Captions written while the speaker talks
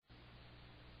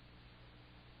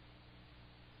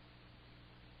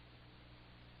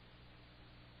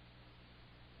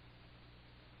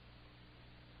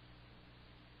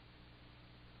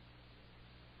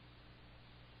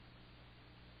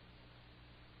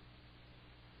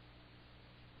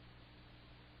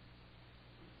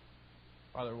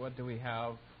Father, what do we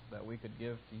have that we could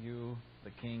give to you,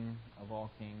 the King of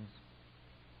all kings?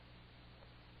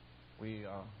 We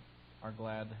are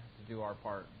glad to do our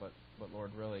part, but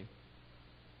Lord, really,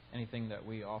 anything that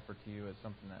we offer to you is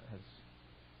something that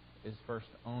is first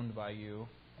owned by you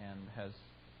and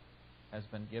has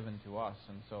been given to us.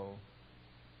 And so,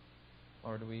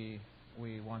 Lord, we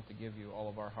want to give you all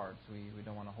of our hearts. We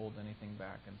don't want to hold anything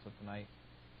back. And so tonight,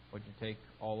 would you take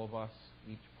all of us,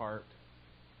 each part,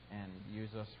 and use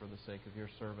us for the sake of your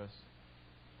service.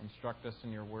 Instruct us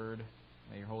in your word.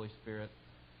 May your Holy Spirit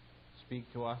speak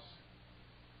to us.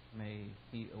 May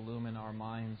He illumine our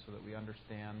minds so that we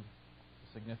understand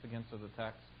the significance of the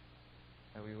text,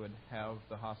 that we would have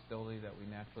the hostility that we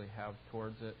naturally have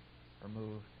towards it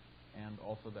removed, and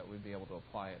also that we'd be able to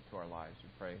apply it to our lives. We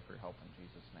pray for your help in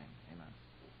Jesus' name. Amen.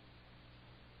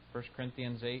 1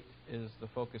 Corinthians 8 is the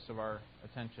focus of our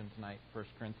attention tonight. 1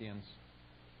 Corinthians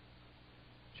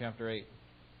chapter 8.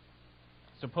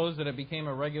 Suppose that it became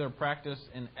a regular practice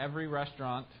in every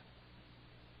restaurant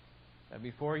that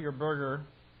before your burger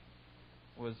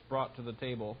was brought to the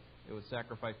table, it was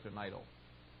sacrificed to an idol.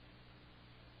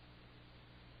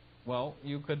 Well,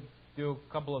 you could do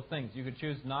a couple of things. You could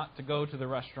choose not to go to the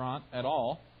restaurant at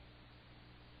all,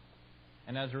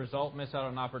 and as a result miss out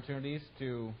on opportunities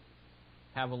to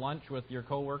have a lunch with your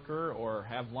coworker or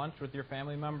have lunch with your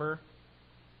family member.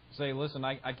 Say, listen,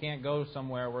 I can't go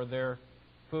somewhere where their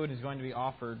food is going to be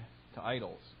offered to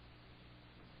idols.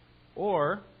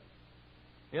 Or,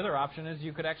 the other option is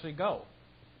you could actually go.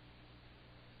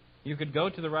 You could go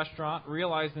to the restaurant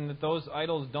realizing that those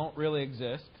idols don't really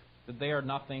exist, that they are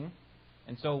nothing,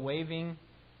 and so waving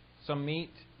some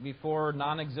meat before a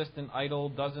non-existent idol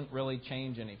doesn't really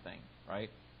change anything, right?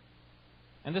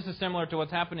 And this is similar to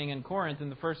what's happening in Corinth in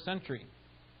the first century.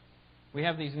 We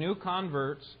have these new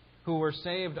converts who were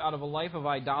saved out of a life of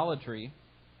idolatry,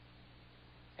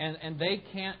 and they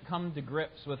can't come to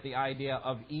grips with the idea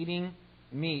of eating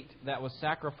meat that was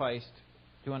sacrificed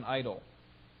to an idol.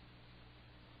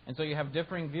 And so you have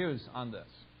differing views on this.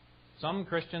 Some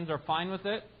Christians are fine with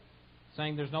it,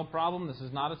 saying there's no problem, this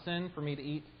is not a sin for me to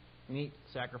eat meat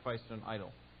sacrificed to an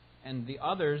idol. And the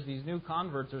others, these new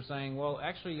converts, are saying, well,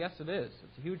 actually, yes, it is.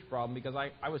 It's a huge problem because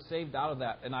I was saved out of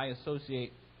that, and I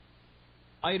associate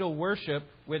idol worship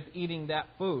with eating that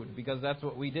food because that's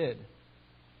what we did.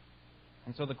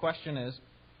 And so the question is,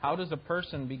 how does a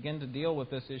person begin to deal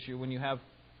with this issue when you have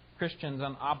Christians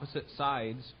on opposite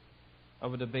sides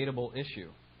of a debatable issue?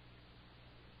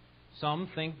 Some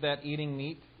think that eating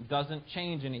meat doesn't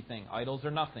change anything. Idols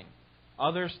are nothing.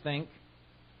 Others think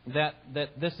that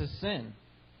this is sin.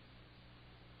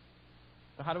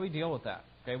 So how do we deal with that?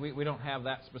 Okay, we don't have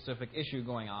that specific issue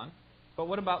going on. But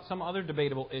what about some other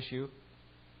debatable issue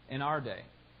in our day?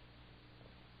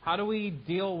 How do we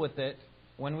deal with it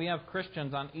when we have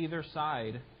Christians on either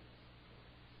side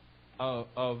of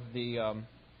the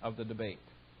debate?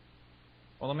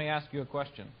 Well, let me ask you a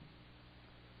question.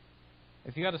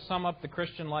 If you had to sum up the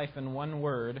Christian life in one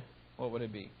word, what would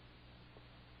it be?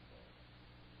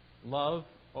 Love.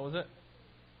 What was it?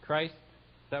 Christ.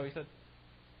 Is that what you said?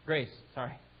 Grace.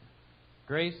 Sorry.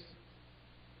 Grace.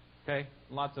 Okay.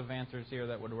 Lots of answers here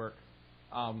that would work.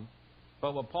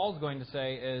 But what Paul's going to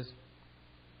say is,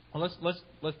 well,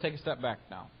 let's take a step back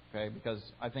now, okay? Because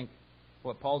I think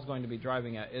what Paul's going to be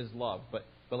driving at is love. But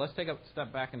let's take a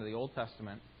step back into the Old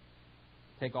Testament.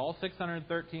 Take all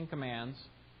 613 commands.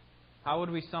 How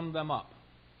would we sum them up?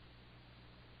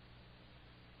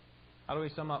 How do we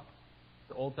sum up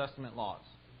the Old Testament laws?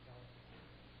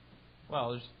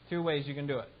 Well, there's two ways you can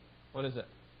do it. What is it?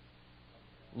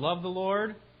 Love the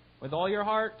Lord with all your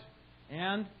heart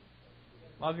and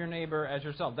love your neighbor as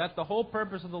yourself. That's the whole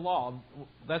purpose of the law.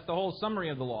 That's the whole summary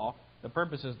of the law. The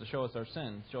purpose is to show us our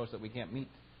sins, show us that we can't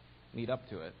meet up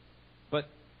to it. But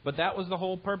that was the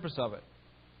whole purpose of it.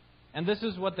 And this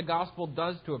is what the gospel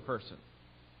does to a person.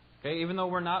 Okay, even though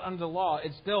we're not under the law,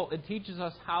 it teaches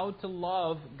us how to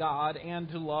love God and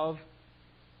to love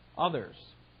others.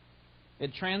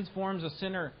 It transforms a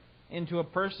sinner into a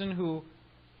person who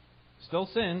still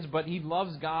sins, but he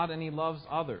loves God and he loves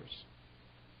others.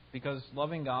 Because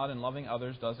loving God and loving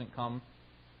others doesn't come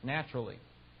naturally.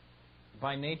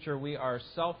 By nature, we are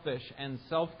selfish and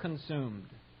self-consumed.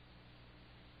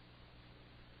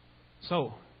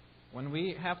 So, when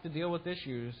we have to deal with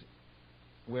issues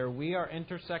where we are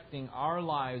intersecting our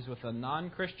lives with a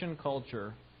non-Christian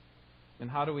culture, then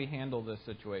how do we handle this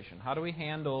situation? How do we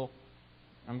handle,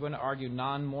 I'm going to argue,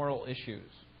 non-moral issues?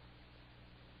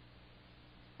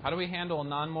 How do we handle a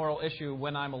non-moral issue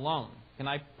when I'm alone? Can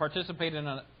I participate in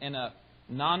a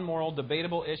non-moral,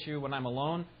 debatable issue when I'm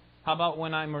alone? How about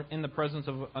when I'm in the presence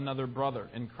of another brother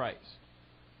in Christ?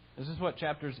 This is what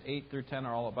chapters 8 through 10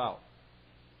 are all about.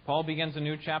 Paul begins a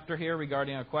new chapter here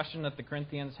regarding a question that the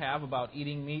Corinthians have about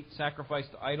eating meat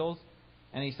sacrificed to idols.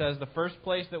 And he says the first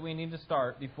place that we need to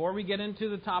start, before we get into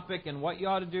the topic and what you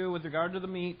ought to do with regard to the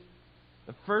meat,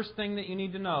 the first thing that you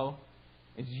need to know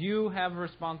is you have a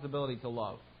responsibility to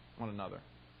love one another.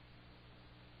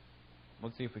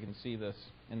 Let's see if we can see this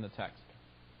in the text.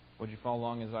 Would you follow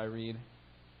along as I read?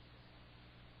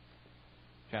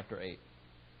 Chapter 8.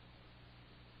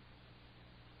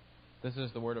 This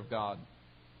is the Word of God.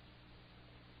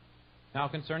 Now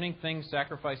concerning things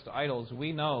sacrificed to idols,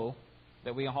 we know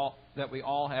that we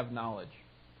all have knowledge.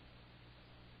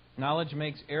 Knowledge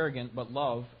makes arrogant, but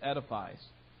love edifies.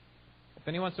 If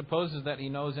anyone supposes that he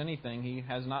knows anything, he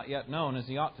has not yet known as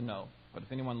he ought to know. But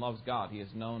if anyone loves God, he is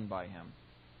known by Him.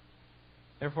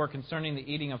 Therefore, concerning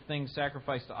the eating of things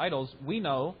sacrificed to idols, we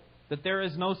know that there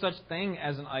is no such thing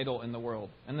as an idol in the world,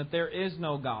 and that there is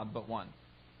no God but one.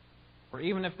 For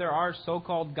even if there are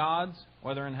so-called gods,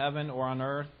 whether in heaven or on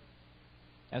earth,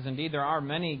 as indeed there are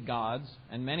many gods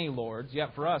and many lords,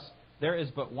 yet for us there is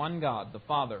but one God, the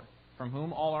Father, from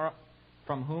whom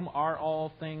are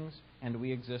all things, and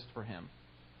we exist for Him,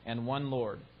 and one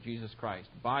Lord, Jesus Christ,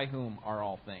 by whom are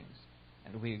all things,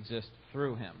 and we exist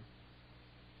through Him.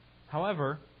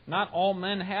 However, not all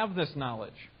men have this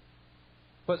knowledge.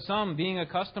 But some, being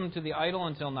accustomed to the idol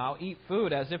until now, eat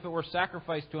food as if it were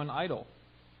sacrificed to an idol,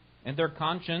 and their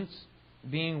conscience,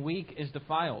 being weak, is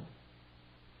defiled.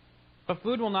 But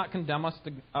food will not commend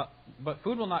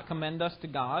us to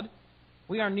God.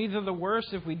 We are neither the worse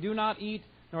if we do not eat,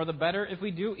 nor the better if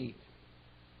we do eat.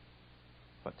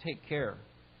 But take care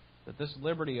that this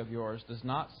liberty of yours does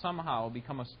not somehow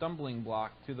become a stumbling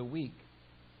block to the weak.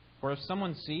 For if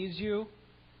someone sees you,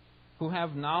 who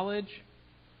have knowledge,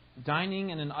 dining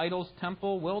in an idol's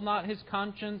temple, will not his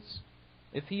conscience,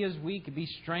 if he is weak, be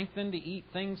strengthened to eat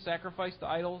things sacrificed to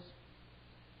idols?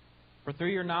 For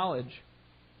through your knowledge,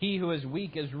 he who is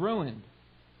weak is ruined,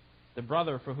 the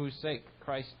brother for whose sake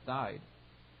Christ died.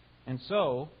 And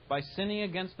so, by sinning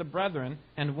against the brethren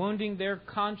and wounding their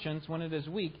conscience when it is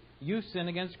weak, you sin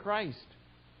against Christ.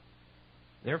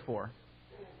 Therefore,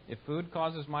 if food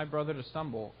causes my brother to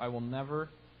stumble, I will never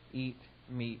eat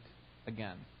meat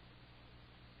again,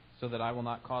 so that I will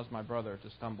not cause my brother to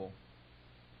stumble.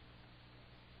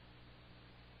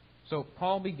 So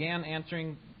Paul began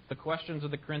answering the questions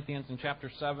of the Corinthians in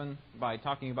chapter 7 by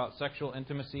talking about sexual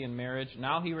intimacy and marriage.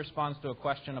 Now he responds to a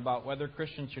question about whether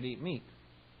Christians should eat meat.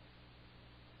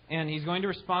 And he's going to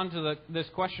respond to this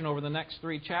question over the next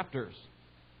 3 chapters.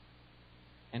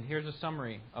 And here's a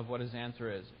summary of what his answer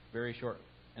is. Very short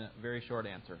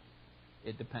answer.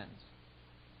 It depends.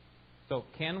 So,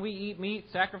 can we eat meat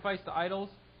sacrificed to idols?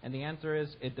 And the answer is,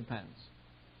 it depends.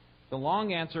 The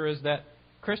long answer is that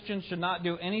Christians should not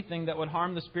do anything that would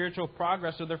harm the spiritual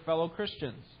progress of their fellow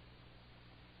Christians.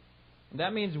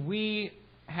 That means we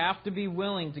have to be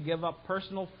willing to give up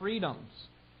personal freedoms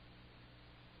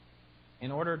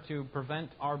in order to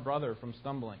prevent our brother from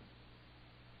stumbling.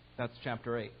 That's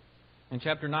chapter 8. In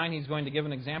chapter 9, he's going to give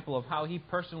an example of how he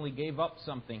personally gave up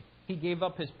something. He gave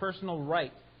up his personal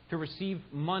right to receive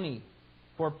money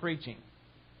for preaching.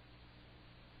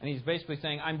 And he's basically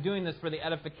saying, I'm doing this for the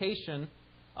edification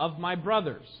of my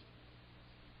brothers.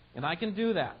 And I can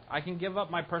do that. I can give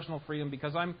up my personal freedom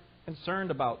because I'm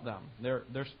concerned about them,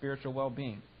 their spiritual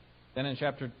well-being. Then in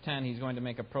chapter 10, he's going to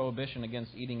make a prohibition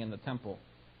against eating in the temple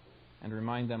and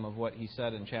remind them of what he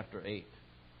said in chapter 8.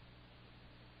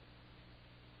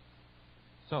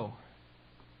 So,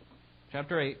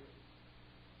 chapter 8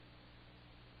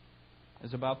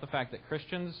 is about the fact that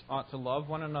Christians ought to love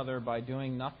one another by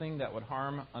doing nothing that would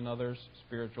harm another's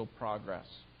spiritual progress.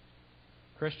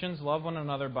 Christians love one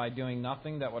another by doing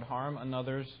nothing that would harm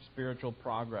another's spiritual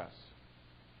progress.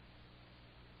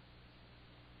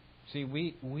 See,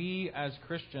 we as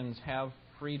Christians have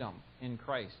freedom in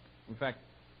Christ. In fact,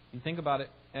 you think about it,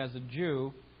 as a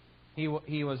Jew, he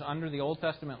was under the Old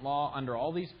Testament law, under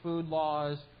all these food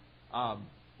laws.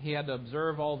 He had to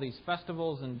observe all these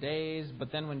festivals and days.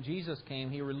 But then when Jesus came,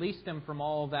 He released him from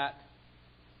all that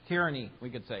tyranny, we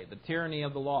could say, the tyranny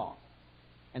of the law.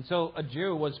 And so a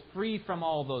Jew was free from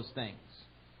all those things.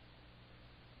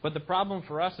 But the problem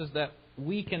for us is that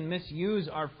we can misuse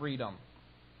our freedom.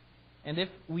 And if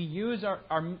we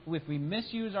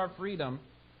misuse our freedom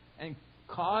and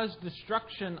cause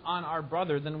destruction on our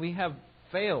brother, then we have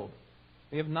failed.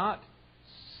 We have not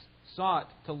sought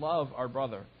to love our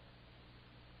brother.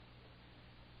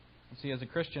 See, as a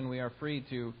Christian, we are free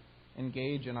to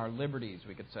engage in our liberties,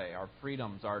 we could say, our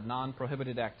freedoms, our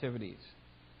non-prohibited activities.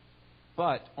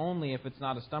 But only if it's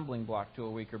not a stumbling block to a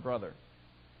weaker brother.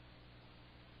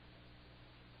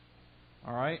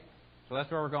 All right? So that's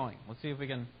where we're going. Let's see if we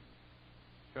can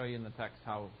show you in the text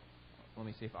how... Let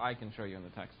me see if I can show you in the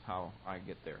text how I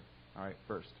get there. All right,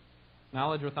 first.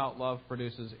 Knowledge without love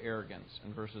produces arrogance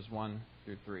in verses 1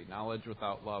 through 3. Knowledge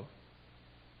without love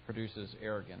produces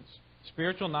arrogance.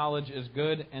 Spiritual knowledge is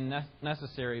good and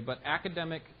necessary, but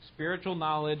academic spiritual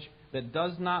knowledge that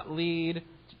does not lead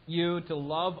you to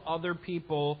love other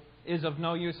people is of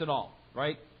no use at all,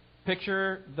 right?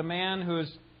 Picture the man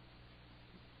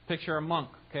picture a monk.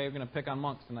 Okay, we're going to pick on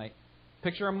monks tonight.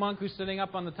 Picture a monk who's sitting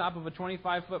up on the top of a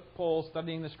 25-foot pole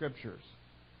studying the Scriptures.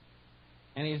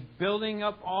 And he's building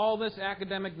up all this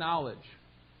academic knowledge.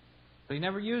 But he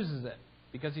never uses it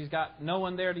because he's got no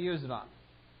one there to use it on.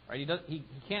 Right? He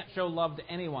can't show love to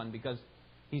anyone because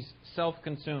he's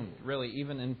self-consumed. Really,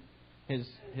 even in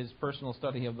his personal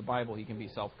study of the Bible, he can be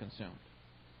self-consumed.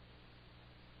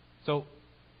 So,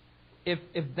 if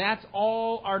that's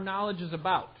all our knowledge is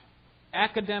about,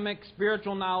 academic,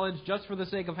 spiritual knowledge, just for the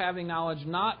sake of having knowledge,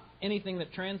 not anything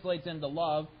that translates into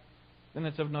love, then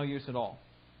it's of no use at all.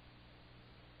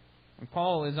 And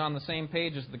Paul is on the same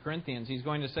page as the Corinthians. He's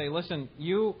going to say, listen,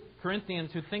 you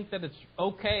Corinthians who think that it's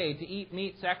okay to eat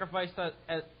meat sacrificed to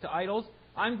idols,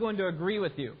 I'm going to agree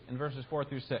with you in verses 4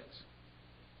 through 6.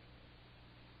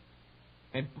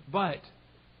 But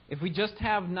if we just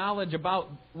have knowledge about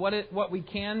what we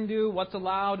can do, what's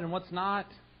allowed and what's not,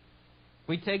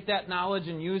 we take that knowledge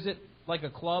and use it like a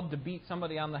club to beat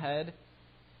somebody on the head,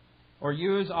 or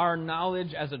use our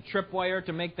knowledge as a tripwire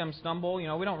to make them stumble, we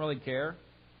don't really care,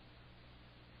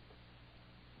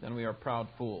 then we are proud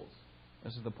fools.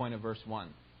 This is the point of verse 1.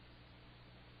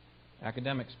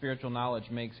 Academic spiritual knowledge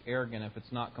makes arrogant if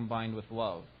it's not combined with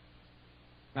love.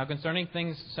 Now, concerning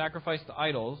things sacrificed to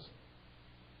idols,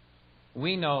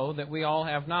 we know that we all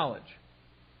have knowledge.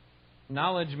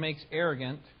 Knowledge makes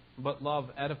arrogant, but love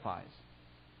edifies.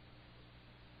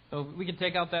 So we could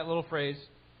take out that little phrase,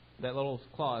 that little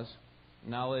clause,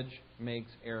 knowledge makes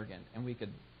arrogant, and we could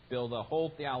build a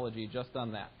whole theology just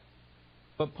on that.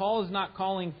 But Paul is not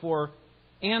calling for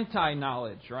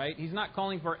anti-knowledge, right? He's not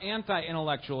calling for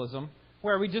anti-intellectualism,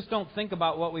 where we just don't think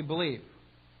about what we believe.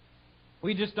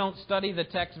 We just don't study the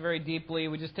text very deeply.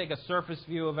 We just take a surface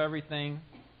view of everything.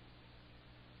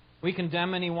 We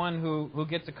condemn anyone who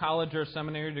gets a college or a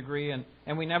seminary degree,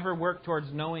 and we never work towards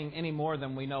knowing any more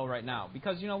than we know right now.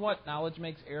 Because you know what? Knowledge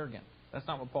makes arrogant. That's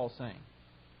not what Paul's saying.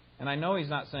 And I know he's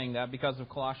not saying that because of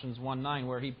Colossians 1:9,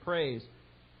 where he prays.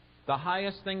 The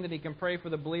highest thing that he can pray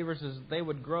for the believers is they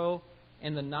would grow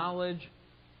in the knowledge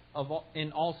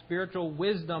in all spiritual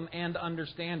wisdom and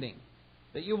understanding.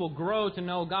 That you will grow to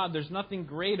know God. There's nothing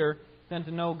greater than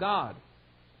to know God.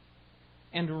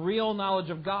 And real knowledge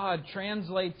of God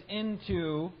translates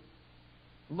into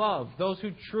love. Those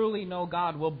who truly know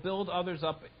God will build others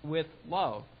up with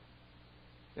love.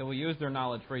 They will use their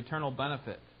knowledge for eternal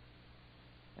benefit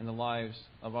in the lives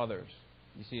of others.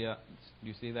 You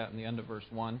see that in the end of verse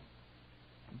 1?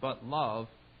 But love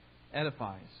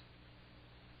edifies.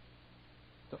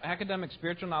 So academic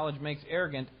spiritual knowledge makes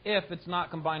arrogant if it's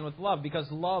not combined with love, because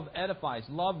love edifies.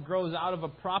 Love grows out of a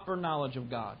proper knowledge of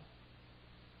God.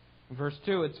 In verse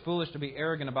 2, it's foolish to be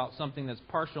arrogant about something that's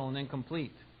partial and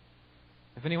incomplete.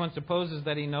 If anyone supposes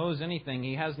that he knows anything,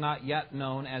 he has not yet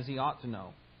known as he ought to know.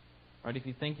 Right? If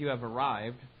you think you have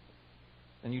arrived,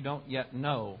 then you don't yet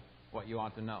know what you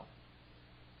ought to know.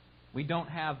 We don't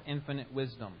have infinite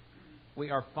wisdom. We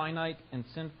are finite and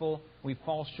sinful. We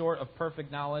fall short of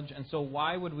perfect knowledge. And so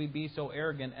why would we be so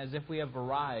arrogant as if we have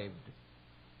arrived?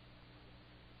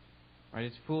 Right?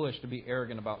 It's foolish to be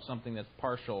arrogant about something that's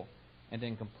partial and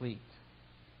incomplete.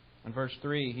 In verse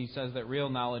 3, he says that real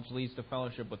knowledge leads to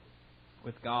fellowship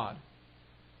with God.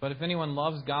 But if anyone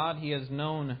loves God, he is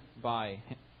known by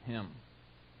Him.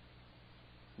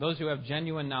 Those who have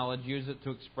genuine knowledge use it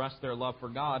to express their love for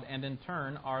God and in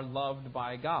turn are loved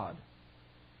by God.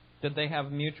 Did they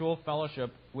have mutual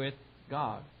fellowship with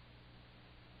God?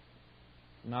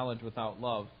 Knowledge without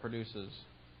love produces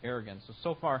arrogance.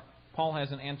 So far, Paul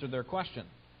hasn't answered their question.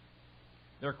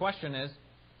 Their question is,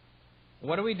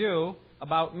 what do we do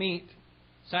about meat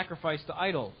sacrificed to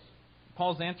idols?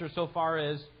 Paul's answer so far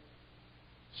is,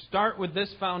 start with this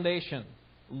foundation,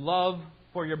 love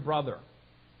for your brother.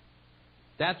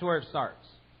 That's where it starts.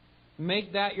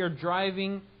 Make that your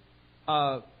driving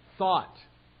thought,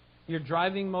 your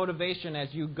driving motivation as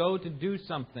you go to do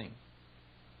something.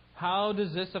 How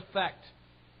does this affect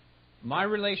my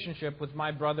relationship with my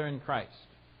brother in Christ?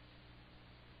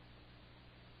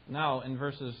 Now, in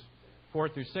verses 4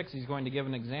 through 6, he's going to give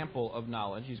an example of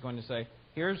knowledge. He's going to say,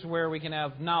 here's where we can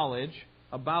have knowledge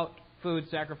about food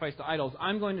sacrificed to idols.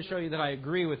 I'm going to show you that I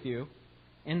agree with you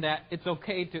in that it's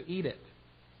okay to eat it.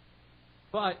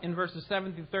 But in verses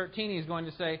 7 through 13, he's going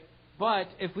to say, but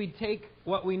if we take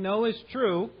what we know is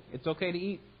true, it's okay to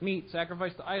eat meat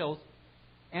sacrificed to idols,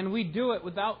 and we do it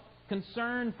without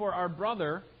concern for our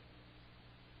brother,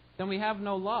 then we have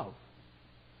no love.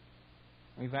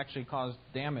 We've actually caused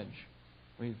damage.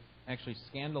 We've actually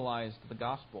scandalized the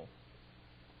gospel.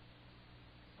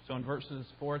 So in verses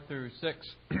 4 through 6,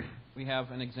 we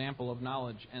have an example of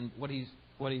knowledge. And what he's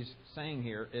saying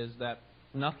here is that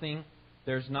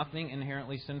there's nothing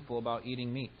inherently sinful about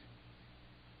eating meat.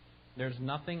 There's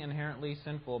nothing inherently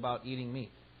sinful about eating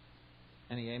meat.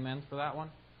 Any amens for that one?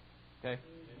 Okay. Amen.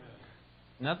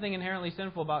 Nothing inherently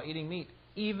sinful about eating meat,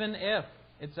 even if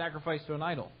it's sacrificed to an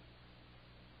idol.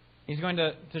 He's going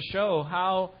to show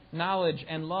how knowledge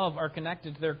and love are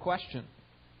connected to their question.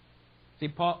 See,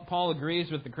 Paul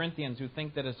agrees with the Corinthians who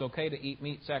think that it's okay to eat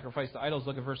meat sacrificed to idols.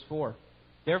 Look at verse 4.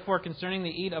 Therefore, concerning the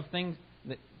eating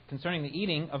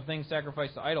of things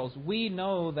sacrificed to idols, we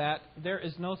know that there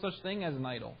is no such thing as an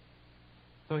idol.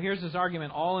 So here's his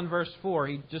argument, all in verse 4.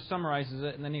 He just summarizes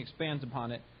it, and then he expands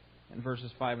upon it in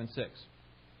verses 5 and 6.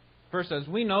 First says,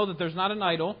 we know that there's not an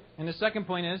idol. And the second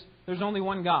point is, there's only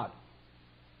one God.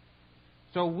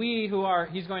 So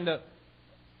he's going to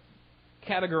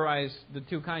categorize the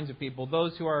two kinds of people.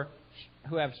 Those who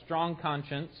have a strong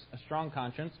conscience,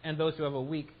 and those who have a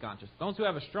weak conscience. Those who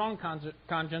have a strong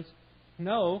conscience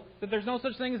know that there's no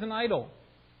such thing as an idol.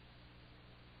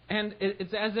 And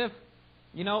it's as if,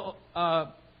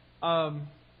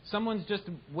 someone's just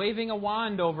waving a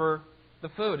wand over the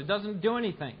food. It doesn't do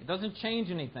anything. It doesn't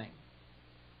change anything.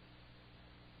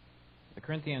 The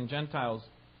Corinthian Gentiles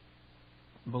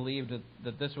believed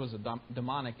that this was a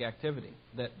demonic activity.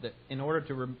 That in order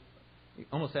to you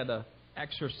almost had to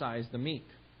exorcise the meat.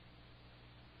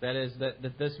 That is,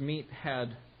 that this meat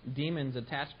had demons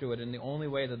attached to it, and the only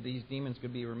way that these demons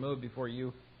could be removed before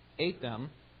you ate them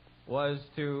was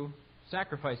to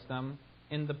sacrifice them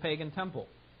in the pagan temple.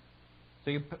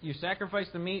 So you sacrifice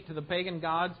the meat to the pagan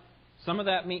gods. Some of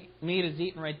that meat is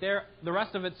eaten right there. The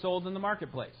rest of it's sold in the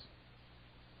marketplace.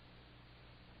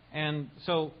 And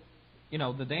so,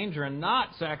 the danger in not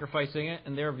sacrificing it,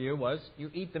 in their view, was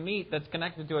you eat the meat that's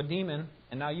connected to a demon,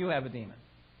 and now you have a demon.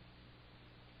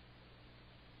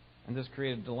 And this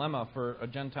created a dilemma for a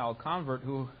Gentile convert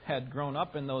who had grown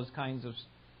up in those kinds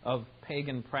of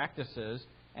pagan practices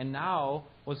and now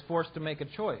was forced to make a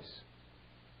choice.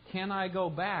 Can I go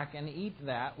back and eat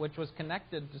that which was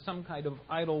connected to some kind of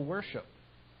idol worship?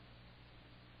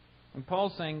 And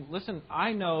Paul's saying, listen,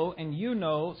 I know and you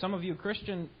know, some of you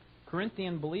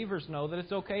Corinthian believers know that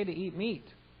it's okay to eat meat.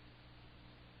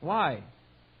 Why?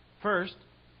 First,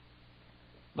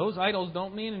 those idols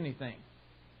don't mean anything.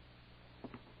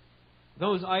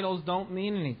 Those idols don't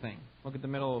mean anything. Look at the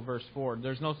middle of verse 4.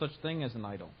 There's no such thing as an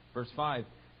idol. Verse 5.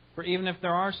 For even if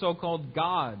there are so-called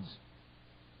gods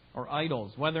or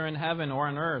idols, whether in heaven or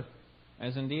on earth,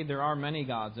 as indeed there are many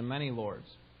gods and many lords,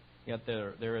 yet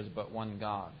there is but one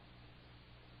God.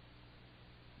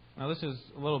 Now this is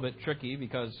a little bit tricky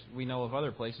because we know of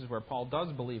other places where Paul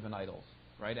does believe in idols.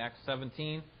 Right? Acts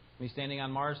 17, when he's standing on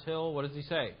Mars Hill, what does he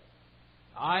say?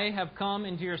 I have come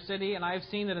into your city and I have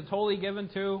seen that it's wholly given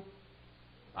to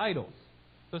idols.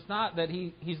 So it's not that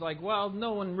he's like, well,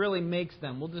 no one really makes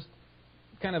them. We'll just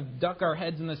kind of duck our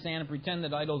heads in the sand and pretend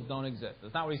that idols don't exist.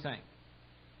 That's not what he's saying.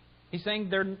 He's saying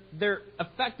they're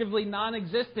effectively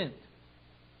non-existent.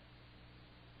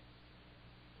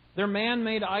 They're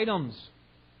man-made items.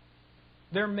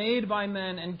 They're made by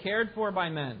men and cared for by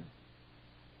men.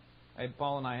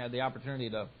 Paul and I had the opportunity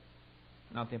to,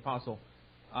 not the apostle,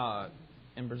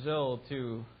 in Brazil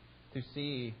to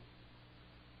see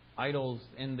idols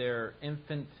in their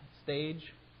infant stage.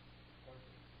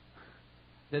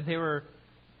 That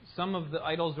some of the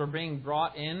idols were being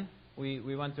brought in.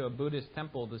 We went to a Buddhist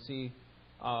temple to see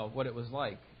what it was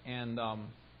like. And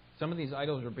some of these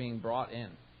idols were being brought in.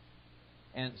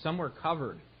 And some were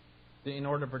covered in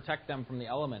order to protect them from the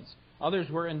elements. Others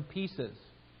were in pieces.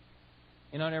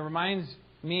 And it reminds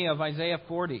me of Isaiah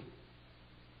 40.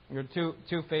 There are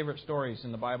two favorite stories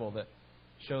in the Bible that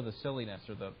show the silliness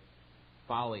or the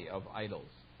folly of idols.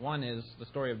 One is the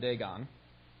story of Dagon.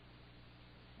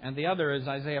 And the other is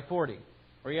Isaiah 40,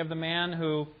 where you have the man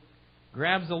who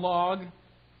grabs a log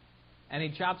and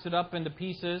he chops it up into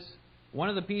pieces. One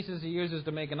of the pieces he uses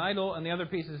to make an idol, and the other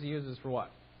pieces he uses for what?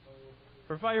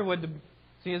 For firewood.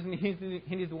 He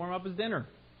needs to warm up his dinner.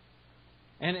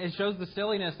 And it shows the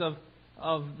silliness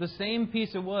of the same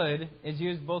piece of wood is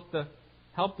used both to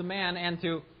help the man and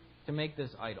to make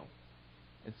this idol.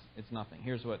 It's nothing.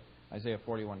 Here's what Isaiah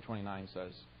 41:29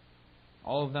 says.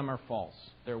 All of them are false.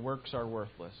 Their works are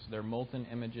worthless. Their molten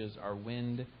images are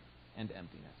wind and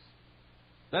emptiness.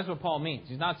 That's what Paul means.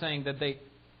 He's not saying that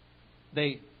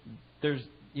there's,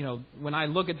 when I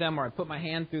look at them or I put my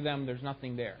hand through them, there's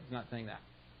nothing there. He's not saying that.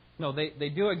 No, they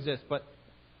do exist, but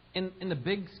in the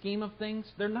big scheme of things,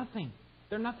 they're nothing.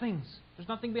 They're nothings. There's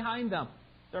nothing behind them.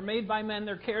 They're made by men.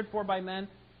 They're cared for by men.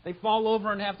 They fall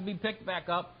over and have to be picked back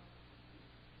up.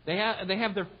 They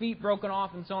have their feet broken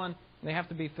off and so on. And they have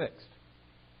to be fixed.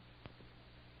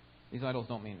 These idols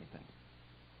don't mean anything.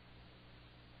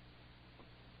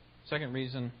 Second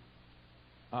reason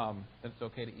that it's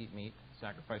okay to eat meat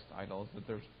sacrificed to idols is that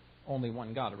there's only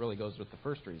one God. It really goes with the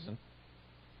first reason.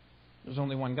 There's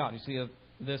only one God. You see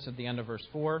this at the end of verse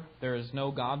 4. There is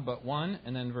no God but one.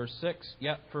 And then verse 6.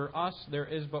 Yet for us there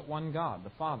is but one God,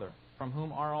 the Father, from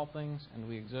whom are all things, and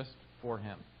we exist for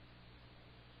Him.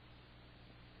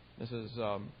 This is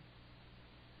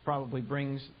probably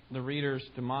brings the readers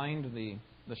to mind the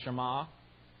Shema,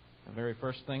 the very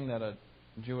first thing that a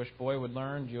Jewish boy would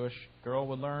learn, Jewish girl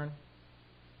would learn.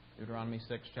 Deuteronomy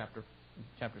 6, chapter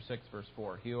 6, verse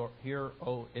 4. Hear,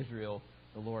 O Israel,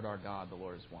 the Lord our God, the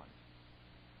Lord is one.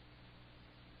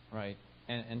 Right?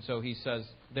 And so he says,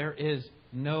 there is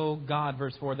no God.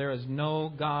 Verse 4, there is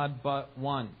no God but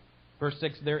one. Verse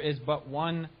 6, there is but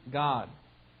one God.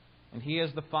 And He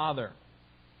is the Father.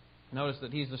 Notice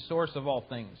that He's the source of all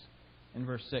things. In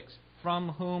verse 6, from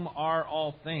whom are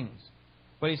all things.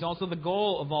 But He's also the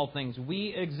goal of all things.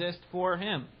 We exist for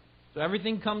Him. So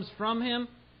everything comes from Him,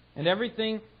 and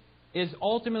everything is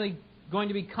ultimately going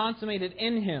to be consummated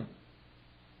in Him.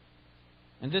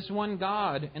 And this one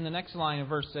God, in the next line of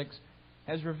verse 6,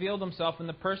 has revealed Himself in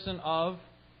the person of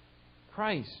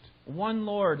Christ. One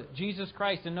Lord, Jesus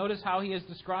Christ. And notice how He is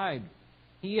described.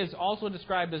 He is also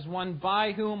described as one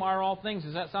by whom are all things.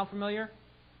 Does that sound familiar?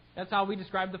 That's how we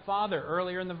described the Father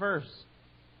earlier in the verse.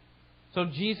 So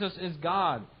Jesus is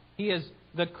God. He is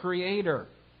the Creator.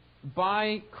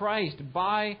 By Christ,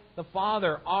 by the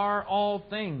Father, are all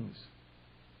things.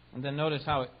 And then notice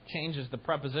how it changes the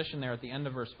preposition there at the end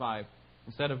of verse 5.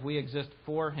 Instead of we exist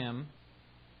for Him,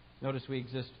 notice we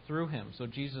exist through Him. So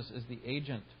Jesus is the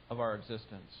agent of our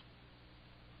existence.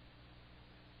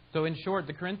 So in short,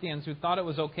 the Corinthians who thought it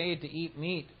was okay to eat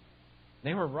meat,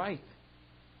 they were right.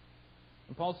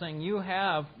 And Paul's saying, you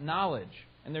have knowledge,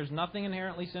 and there's nothing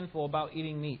inherently sinful about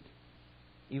eating meat,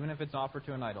 even if it's offered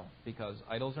to an idol, because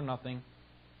idols are nothing,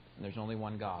 and there's only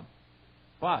one God.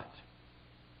 But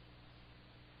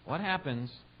what happens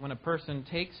when a person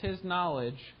takes his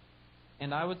knowledge,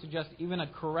 and I would suggest even a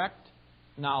correct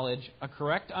knowledge, a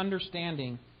correct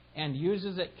understanding, and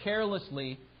uses it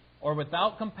carelessly or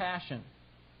without compassion?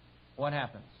 What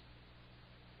happens?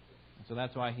 And so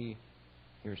that's why he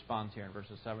responds here in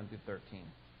verses 7 through 13.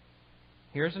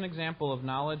 Here's an example of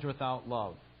knowledge without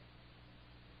love.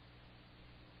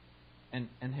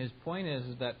 And his point is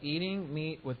that eating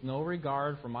meat with no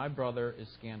regard for my brother is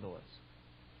scandalous.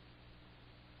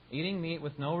 Eating meat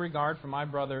with no regard for my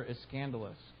brother is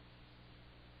scandalous.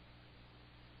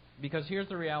 Because here's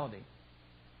the reality.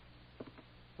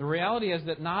 The reality is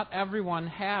that not everyone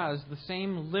has the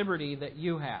same liberty that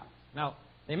you have. Now,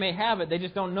 they may have it, they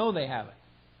just don't know they have it.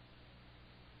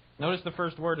 Notice the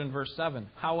first word in verse 7.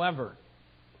 However,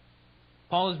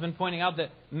 Paul has been pointing out that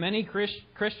many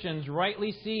Christians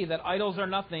rightly see that idols are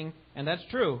nothing, and that's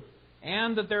true,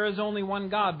 and that there is only one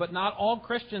God, but not all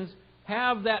Christians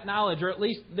have that knowledge, or at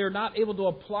least they're not able to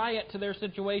apply it to their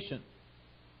situation.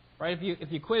 Right?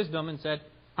 If you quizzed them and said,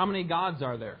 how many gods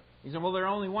are there? He said, well, there's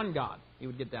only one God. You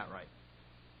would get that right.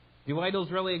 Do idols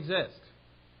really exist?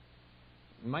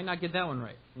 You might not get that one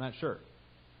right. I'm not sure.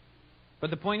 But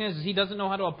the point is, he doesn't know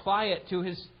how to apply it to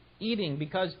his eating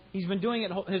because he's been doing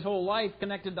it his whole life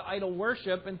connected to idol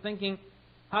worship and thinking,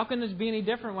 how can this be any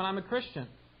different when I'm a Christian?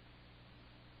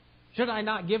 Should I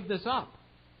not give this up?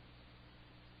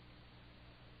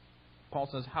 Paul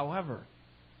says, however,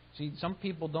 see, some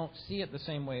people don't see it the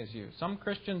same way as you. Some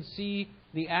Christians see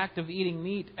the act of eating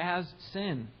meat as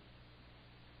sin.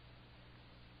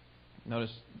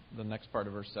 Notice the next part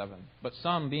of verse 7. But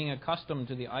some, being accustomed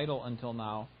to the idol until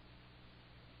now,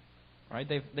 right?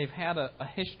 They've had a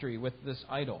history with this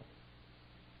idol.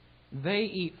 They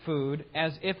eat food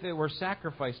as if it were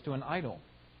sacrificed to an idol.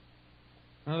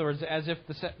 In other words, as if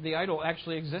the idol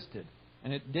actually existed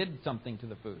and it did something to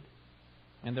the food.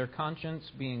 And their conscience,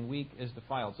 being weak, is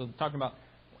defiled. So talking about,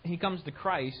 he comes to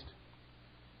Christ,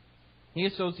 he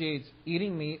associates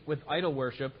eating meat with idol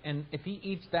worship, and if he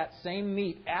eats that same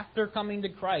meat after coming to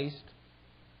Christ,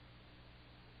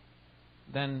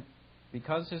 then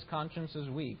because his conscience is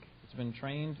weak, it's been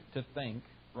trained to think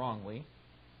wrongly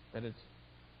that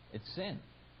it's sin.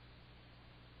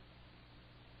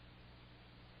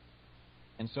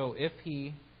 And so if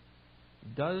he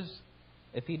does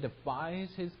if he defies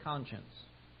his conscience,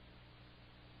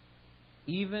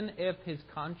 even if his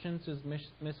conscience is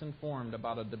misinformed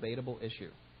about a debatable issue.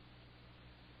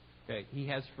 Okay, he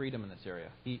has freedom in this area.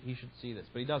 He should see this,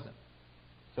 but he doesn't.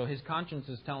 So his conscience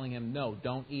is telling him, no,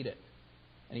 don't eat it.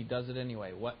 And he does it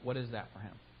anyway. What is that for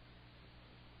him?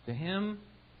 To him,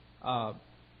 I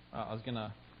was going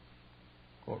to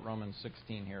quote Romans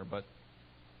 16 here, but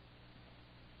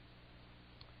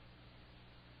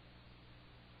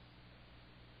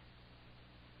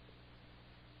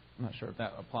I'm not sure if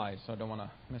that applies, so I don't want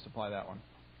to misapply that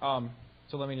one.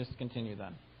 So let me just continue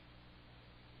then.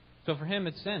 So for him,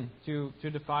 it's sin to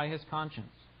defy his conscience.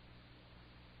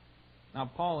 Now,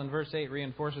 Paul in verse 8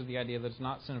 reinforces the idea that it's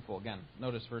not sinful. Again,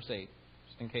 notice verse 8,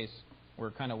 just in case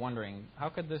we're kind of wondering, how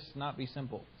could this not be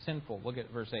sinful? Look at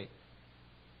verse 8.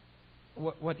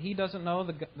 What he doesn't know,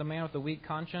 the man with the weak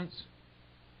conscience,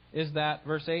 is that,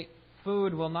 verse 8,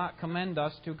 food will not commend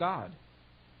us to God.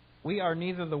 We are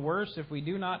neither the worse if we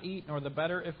do not eat, nor the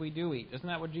better if we do eat. Isn't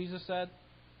that what Jesus said?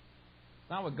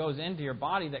 It's not what goes into your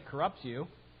body that corrupts you.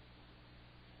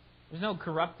 There's no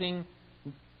corrupting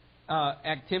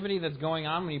activity that's going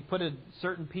on when you put a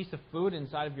certain piece of food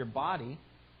inside of your body.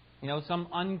 You know, some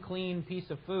unclean piece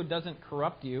of food doesn't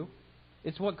corrupt you.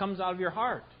 It's what comes out of your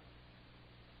heart.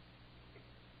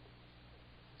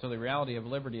 So the reality of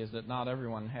liberty is that not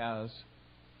everyone has,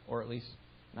 or at least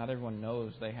not everyone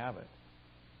knows they have it.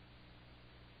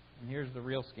 And here's the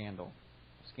real scandal.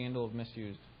 The scandal of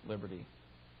misused liberty.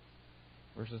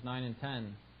 Verses 9 and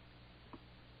 10.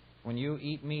 When you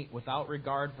eat meat without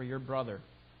regard for your brother,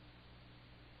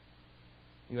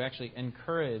 you actually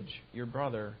encourage your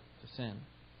brother to sin.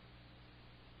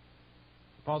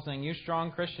 Paul's saying, you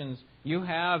strong Christians, you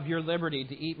have your liberty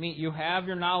to eat meat. You have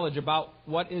your knowledge about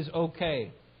what is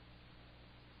okay.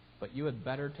 But you had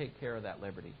better take care of that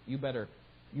liberty. You better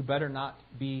not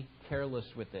be careless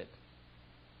with it.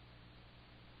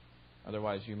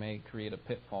 Otherwise, you may create a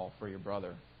pitfall for your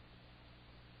brother.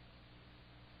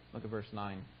 Look at verse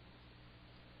 9.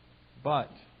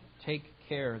 But take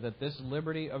care that this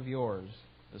liberty of yours,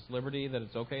 this liberty that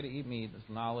it's okay to eat meat, this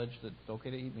knowledge that it's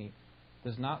okay to eat meat,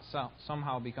 does not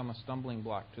somehow become a stumbling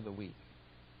block to the weak.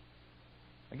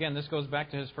 Again, this goes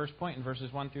back to his first point in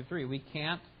verses 1 through 3. We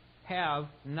can't have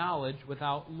knowledge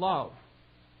without love,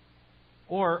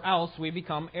 or else we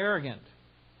become arrogant.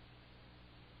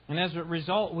 And as a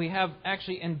result, we have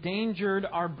actually endangered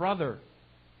our brother.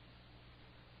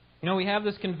 You know, we have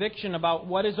this conviction about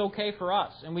what is okay for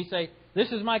us. And we say, this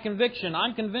is my conviction.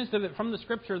 I'm convinced of it from the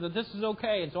Scripture that this is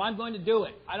okay. And so I'm going to do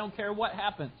it. I don't care what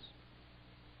happens.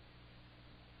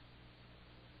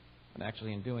 And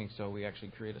actually, in doing so, we actually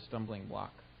create a stumbling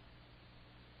block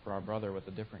for our brother with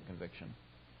a different conviction.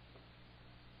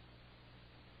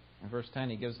 In verse 10,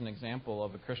 he gives an example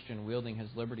of a Christian wielding his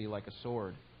liberty like a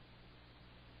sword.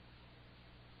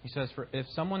 He says, for if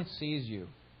someone sees you,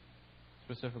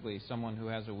 specifically someone who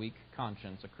has a weak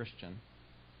conscience, a Christian,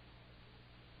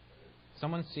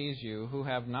 someone sees you who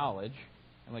have knowledge,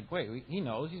 and like, wait, he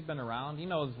knows, he's been around, he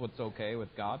knows what's okay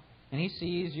with God, and he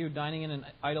sees you dining in an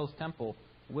idol's temple,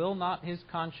 will not his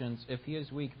conscience, if he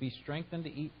is weak, be strengthened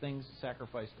to eat things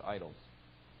sacrificed to idols?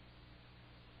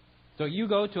 So you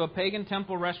go to a pagan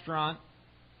temple restaurant,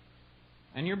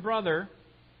 and your brother,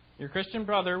 your Christian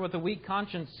brother with a weak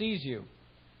conscience sees you.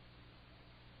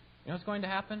 You know what's going to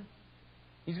happen?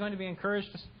 He's going to be encouraged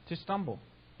to stumble.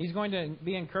 He's going to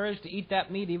be encouraged to eat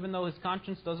that meat even though his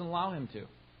conscience doesn't allow him to.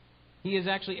 He is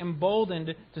actually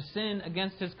emboldened to sin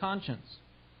against his conscience.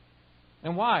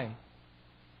 And why?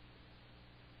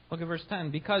 Look at verse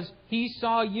 10. Because he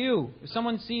saw you. If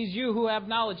someone sees you who have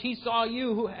knowledge, he saw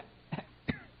you who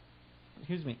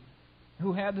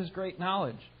who had this great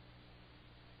knowledge.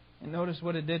 And notice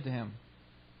what it did to him.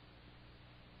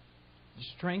 It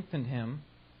strengthened him.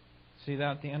 See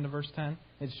that at the end of verse 10?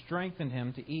 It strengthened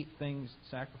him to eat things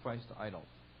sacrificed to idols.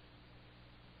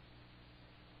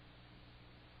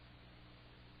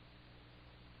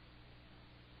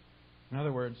 In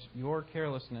other words, your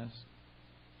carelessness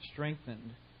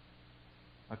strengthened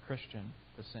a Christian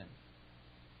to sin.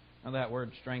 Now that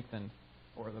word strengthened,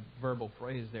 or the verbal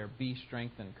phrase there, be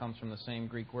strengthened, comes from the same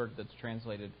Greek word that's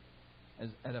translated as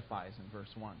edifies in verse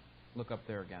 1. Look up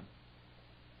there again.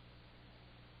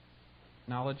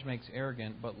 Knowledge makes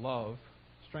arrogant, but love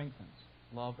strengthens.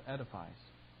 Love edifies.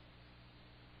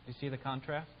 You see the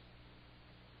contrast?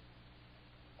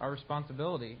 Our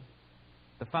responsibility,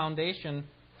 the foundation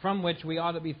from which we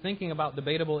ought to be thinking about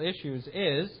debatable issues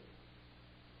is,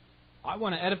 I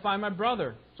want to edify my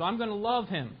brother, so I'm going to love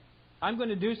him. I'm going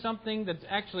to do something that's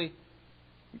actually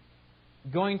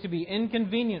going to be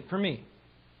inconvenient for me.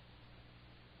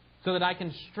 so that I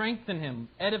can strengthen him,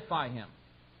 edify him.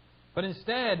 But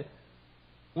instead,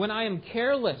 when I am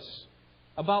careless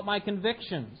about my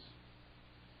convictions,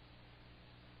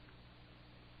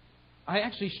 I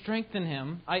actually strengthen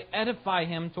him. I edify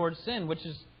him towards sin, which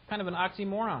is kind of an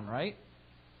oxymoron, right?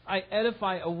 I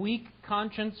edify a weak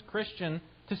conscience Christian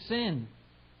to sin.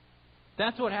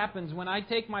 That's what happens when I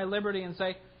take my liberty and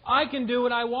say, I can do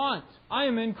what I want. I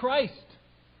am in Christ.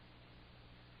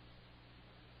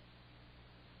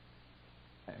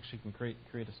 I actually can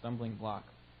create a stumbling block.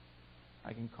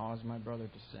 I can cause my brother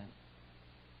to sin.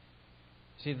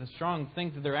 See, the strong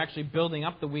think that they're actually building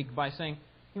up the weak by saying,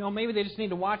 maybe they just need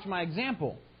to watch my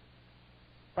example.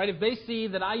 Right? If they see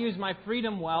that I use my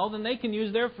freedom well, then they can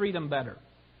use their freedom better.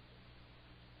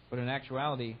 But in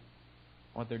actuality,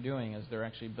 what they're doing is they're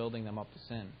actually building them up to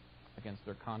sin against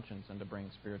their conscience and to bring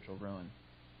spiritual ruin.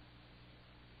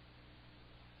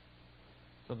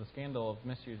 So the scandal of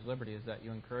misused liberty is that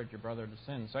you encourage your brother to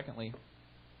sin. Secondly,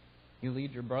 you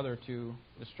lead your brother to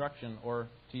destruction, or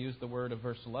to use the word of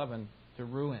verse 11, to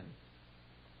ruin.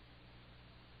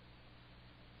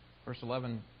 Verse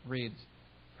 11 reads,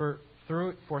 For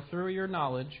through your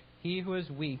knowledge, he who is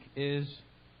weak is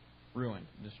ruined,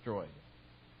 destroyed,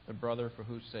 the brother for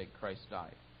whose sake Christ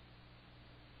died.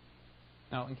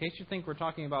 Now, in case you think we're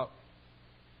talking about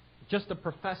just a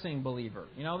professing believer,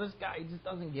 this guy just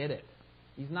doesn't get it.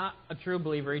 He's not a true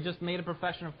believer. He just made a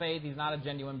profession of faith. He's not a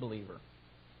genuine believer.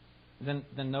 Then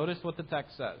notice what the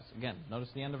text says. Again, notice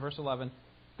the end of verse 11.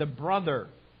 The brother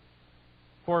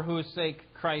for whose sake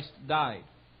Christ died.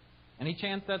 Any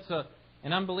chance that's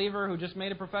an unbeliever who just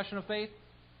made a profession of faith?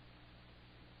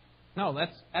 No,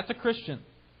 that's a Christian.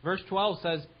 Verse 12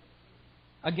 says,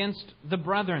 against the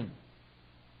brethren.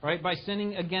 Right? By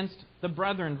sinning against the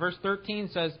brethren. Verse 13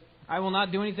 says, I will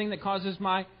not do anything that causes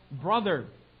my brother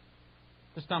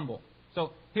to stumble.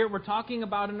 So here we're talking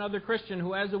about another Christian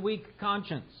who has a weak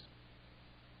conscience.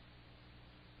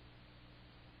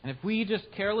 And if we just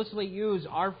carelessly use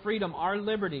our freedom, our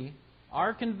liberty,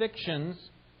 our convictions,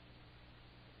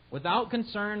 without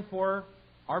concern for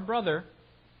our brother,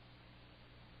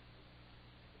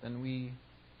 then we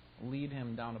lead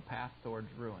him down a path towards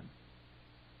ruin.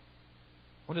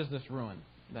 What is this ruin,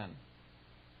 then?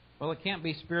 Well, it can't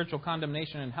be spiritual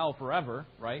condemnation in hell forever,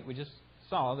 right? We just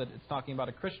saw that it's talking about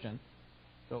a Christian.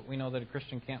 So we know that a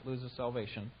Christian can't lose his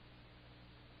salvation.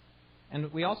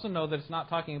 And we also know that it's not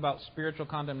talking about spiritual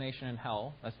condemnation in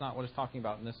hell. That's not what it's talking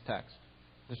about in this text.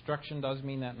 Destruction does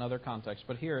mean that in other contexts,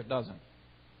 but here it doesn't.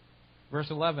 Verse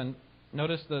 11,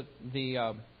 notice the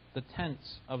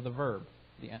tense of the verb,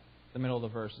 the middle of the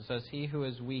verse. It says, he who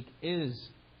is weak is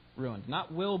ruined,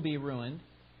 not will be ruined.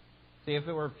 See, if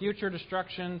it were future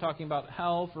destruction, talking about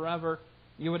hell forever,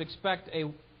 you would expect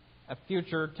a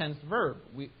future tense verb.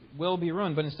 We will be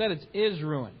ruined, but instead it's is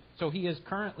ruined. So he is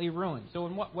currently ruined. So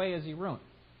in what way is he ruined?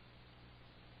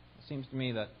 It seems to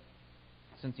me that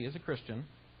since he is a Christian,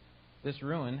 this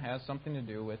ruin has something to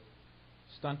do with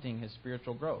stunting his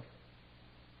spiritual growth.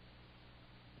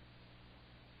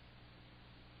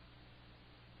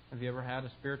 Have you ever had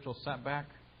a spiritual setback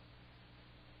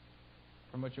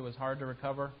from which it was hard to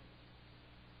recover?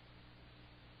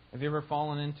 Have you ever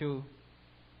fallen into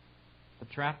the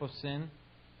trap of sin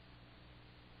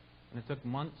and it took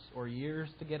months or years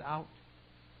to get out?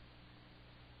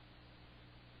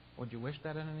 Would you wish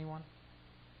that in anyone?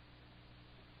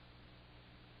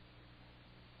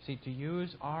 See, to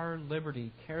use our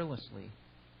liberty carelessly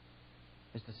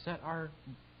is to set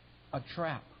a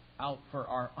trap out for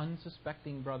our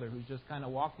unsuspecting brother who's just kind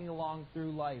of walking along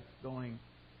through life going,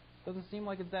 doesn't seem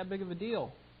like it's that big of a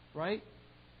deal, right?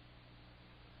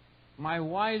 My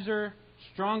wiser,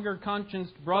 stronger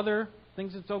conscienced brother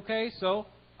thinks it's okay, so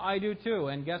I do too.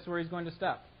 And guess where he's going to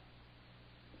step?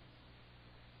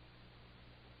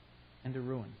 Into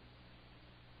ruin.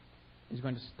 He's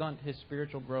going to stunt his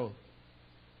spiritual growth,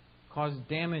 cause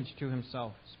damage to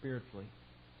himself spiritually,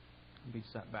 and be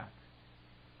set back.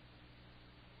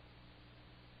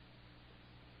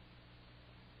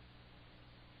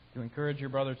 To encourage your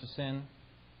brother to sin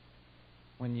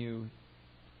when you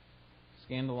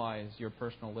scandalize your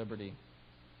personal liberty,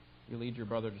 you lead your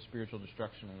brother to spiritual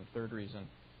destruction. And the third reason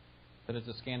that it's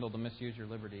a scandal to misuse your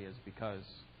liberty is because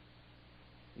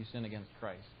you sin against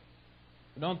Christ.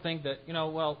 So don't think that,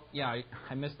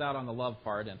 I missed out on the love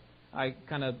part and I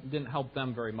kind of didn't help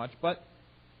them very much, but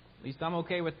at least I'm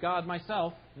okay with God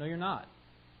myself. No, you're not.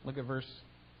 Look at verse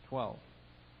 12.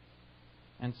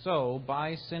 And so,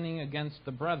 by sinning against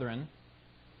the brethren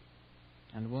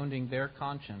and wounding their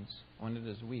conscience when it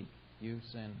is weak, you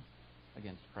sin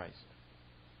against Christ.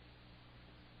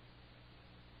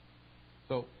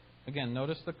 So, again,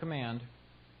 notice the command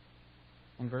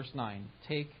In verse 9,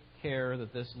 take care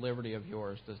that this liberty of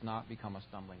yours does not become a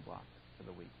stumbling block to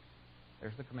the weak.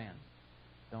 There's the command.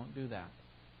 Don't do that.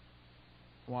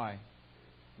 Why?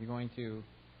 You're going to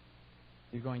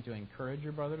encourage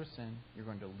your brother to sin. You're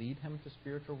going to lead him to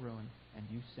spiritual ruin, and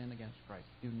you sin against Christ.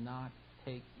 Do not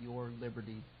take your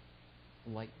liberty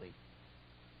lightly.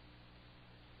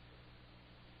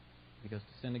 Because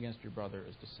to sin against your brother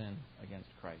is to sin against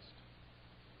Christ.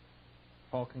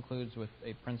 Paul concludes with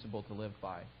a principle to live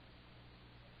by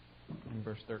in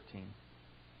verse 13.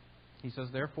 He says,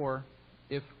 therefore,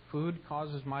 if food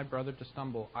causes my brother to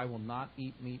stumble, I will not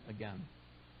eat meat again,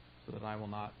 so that I will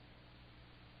not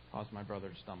cause my brother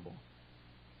to stumble.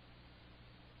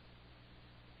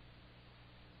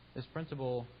 This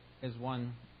principle is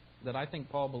one that I think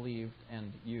Paul believed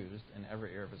and used in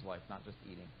every area of his life, not just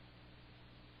eating.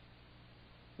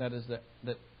 That is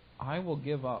that I will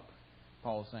give up,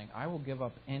 Paul is saying, I will give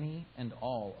up any and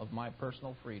all of my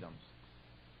personal freedoms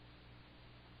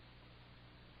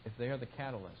if they are the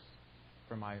catalyst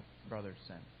for my brother's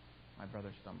sin, my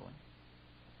brother's stumbling.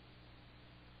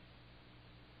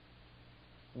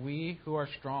 We who are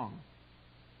strong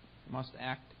must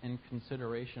act in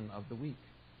consideration of the weak.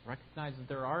 Recognize that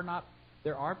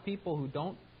there are people who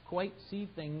don't quite see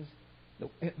things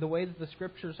the way that the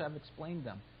Scriptures have explained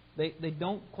them. They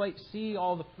don't quite see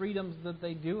all the freedoms that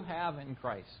they do have in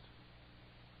Christ.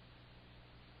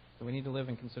 So we need to live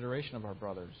in consideration of our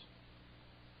brothers.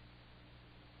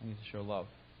 We need to show love.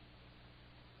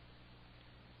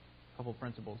 A couple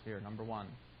principles here. Number one,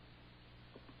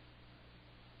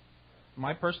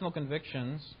 my personal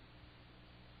convictions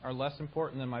are less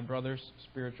important than my brother's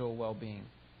spiritual well-being.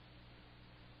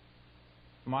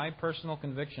 My personal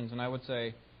convictions, and I would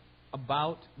say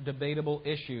about debatable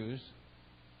issues,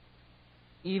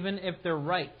 even if they're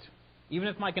right, even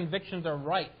if my convictions are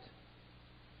right,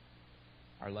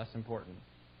 are less important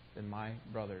than my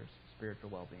brother's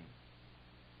spiritual well-being.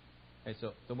 Okay,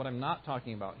 so what I'm not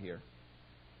talking about here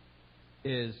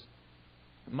is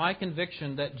my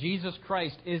conviction that Jesus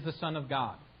Christ is the Son of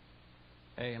God.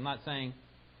 Okay, I'm not saying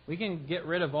we can get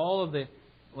rid of all of the,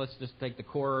 let's just take the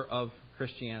core of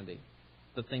Christianity,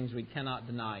 the things we cannot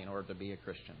deny in order to be a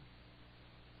Christian.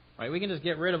 Right? We can just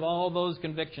get rid of all those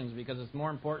convictions because it's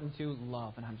more important to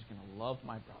love, and I'm just going to love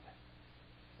my brother.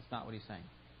 That's not what he's saying.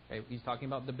 Okay? He's talking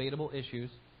about debatable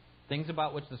issues, things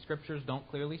about which the Scriptures don't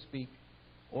clearly speak,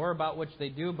 or about which they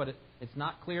do, but it's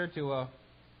not clear to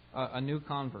a new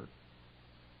convert.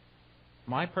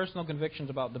 My personal convictions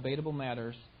about debatable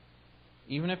matters,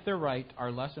 even if they're right, are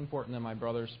less important than my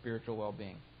brother's spiritual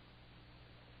well-being.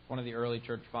 One of the early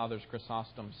church fathers,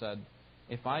 Chrysostom, said,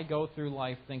 if I go through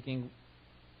life thinking,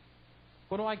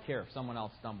 what do I care if someone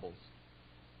else stumbles?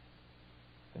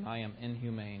 Then I am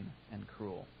inhumane and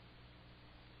cruel.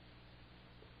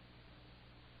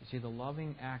 You see, the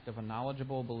loving act of a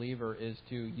knowledgeable believer is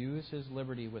to use his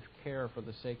liberty with care for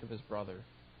the sake of his brother.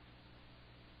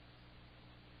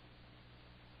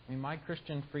 I mean, my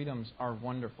Christian freedoms are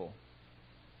wonderful,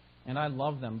 and I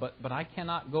love them, but I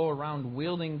cannot go around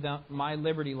wielding my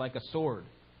liberty like a sword,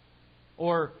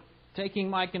 or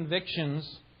taking my convictions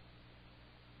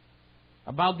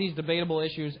about these debatable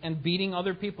issues and beating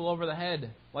other people over the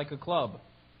head like a club.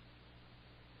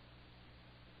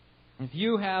 If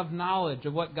you have knowledge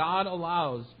of what God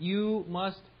allows, you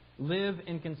must live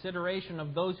in consideration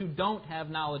of those who don't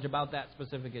have knowledge about that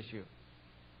specific issue.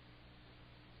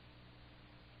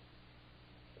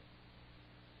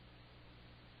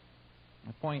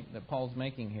 The point that Paul's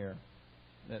making here,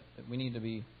 that we need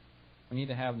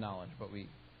to have knowledge, but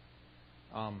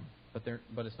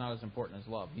it's not as important as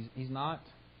love. He's not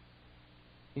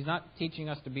teaching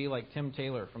us to be like Tim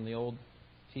Taylor from the old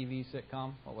TV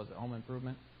sitcom. What was it? Home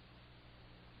Improvement.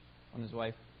 When his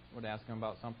wife would ask him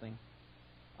about something,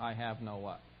 I have no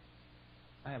what?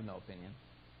 I have no opinion.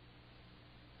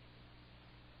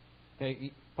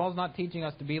 Okay, Paul's not teaching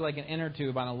us to be like an inner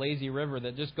tube on a lazy river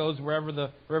that just goes wherever the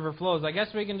river flows. I guess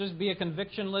we can just be a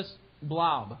convictionless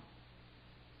blob.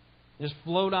 Just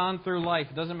float on through life.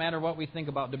 It doesn't matter what we think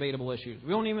about debatable issues.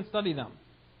 We won't even study them.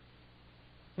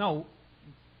 No,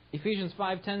 Ephesians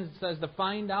 5:10 says to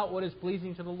find out what is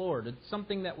pleasing to the Lord. It's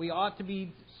something that we ought to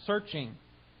be searching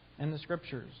in the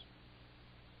Scriptures.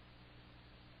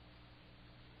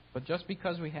 But just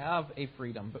because we have a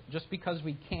freedom, but just because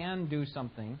we can do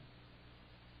something,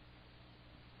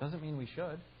 doesn't mean we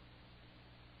should.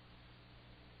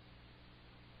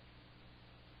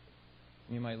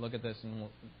 You might look at this and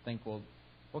think, well,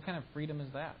 what kind of freedom is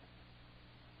that?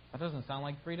 That doesn't sound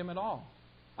like freedom at all.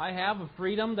 I have a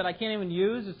freedom that I can't even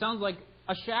use. It sounds like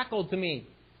a shackle to me.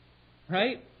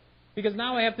 Right? Because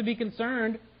now I have to be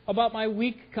concerned about my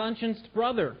weak conscienced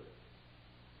brother.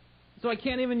 So I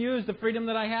can't even use the freedom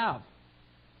that I have.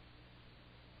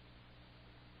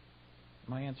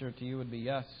 My answer to you would be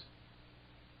yes.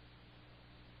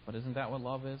 But isn't that what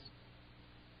love is?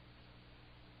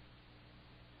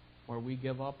 Where we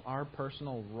give up our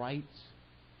personal rights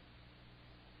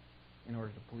in order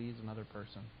to please another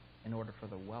person, in order for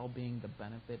the well-being, the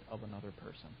benefit of another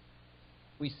person.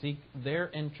 We seek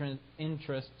their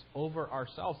interests over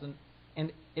ourselves.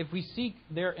 And if we seek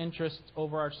their interests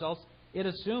over ourselves, it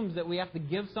assumes that we have to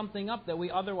give something up that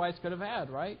we otherwise could have had,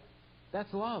 right?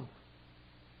 That's love.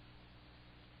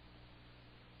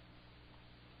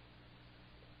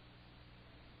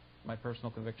 My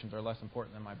personal convictions are less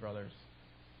important than my brother's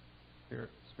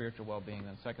spiritual well-being.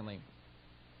 And secondly,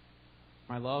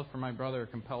 my love for my brother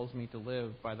compels me to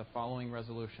live by the following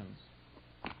resolutions.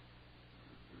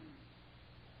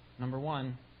 Number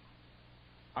one,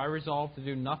 I resolve to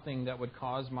do nothing that would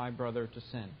cause my brother to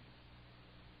sin.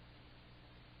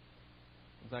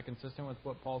 Is that consistent with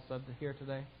what Paul said here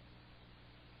today?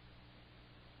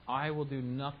 I will do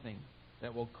nothing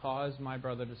that will cause my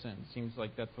brother to sin. Seems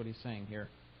like that's what he's saying here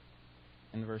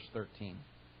in verse 13.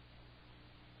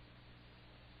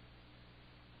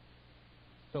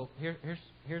 So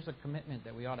here's a commitment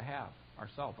that we ought to have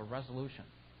ourselves, a resolution.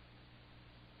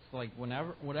 It's like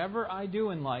whatever I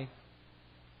do in life,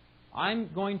 I'm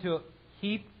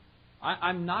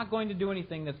not going to do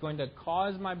anything that's going to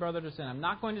cause my brother to sin. I'm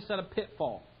not going to set a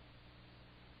pitfall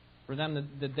for them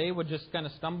that they would just kind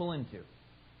of stumble into.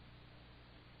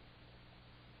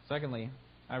 Secondly,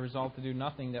 I resolve to do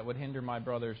nothing that would hinder my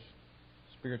brother's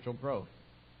spiritual growth.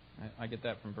 I get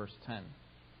that from verse 10.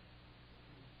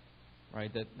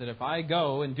 Right? That if I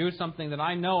go and do something that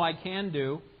I know I can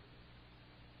do,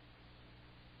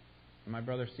 and my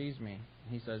brother sees me,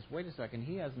 and he says, wait a second,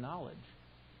 he has knowledge.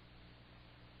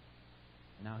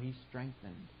 Now he's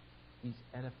strengthened. He's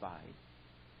edified.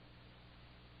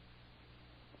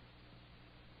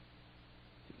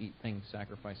 To eat things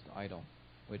sacrificed to idol,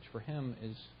 which for him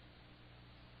is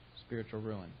spiritual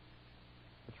ruin.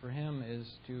 Which for him is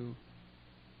to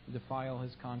defile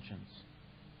his conscience.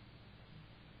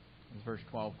 As verse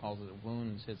 12 calls it, it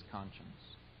wounds his conscience.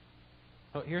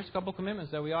 So here's a couple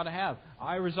commitments that we ought to have.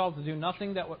 I resolve to do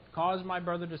nothing that would cause my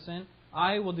brother to sin.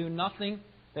 I will do nothing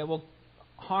that will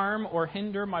harm or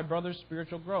hinder my brother's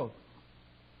spiritual growth.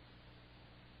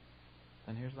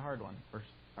 And here's the hard one. Verse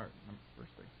 3.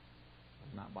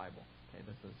 It's not Bible. Okay,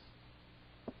 this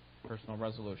is personal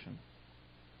resolution.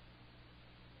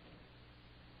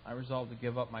 I resolve to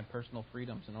give up my personal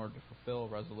freedoms in order to fulfill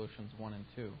resolutions 1 and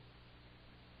 2.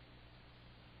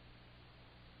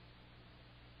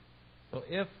 So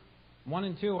if 1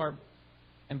 and 2 are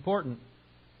important,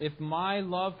 if my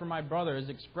love for my brother is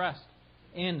expressed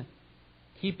in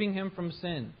keeping him from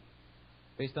sin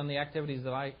based on the activities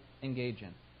that I engage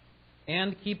in,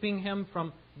 and keeping him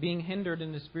from being hindered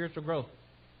in his spiritual growth,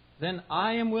 then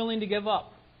I am willing to give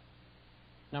up,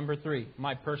 number 3,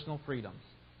 my personal freedoms,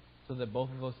 so that both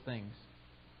of those things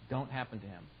don't happen to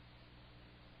him.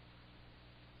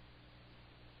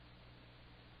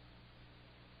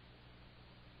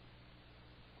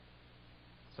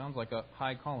 Sounds like a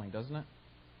high calling, doesn't it?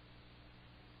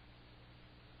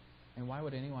 And why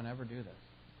would anyone ever do this?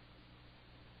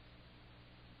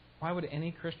 Why would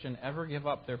any Christian ever give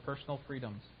up their personal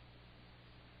freedoms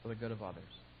for the good of others?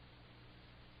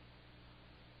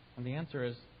 And the answer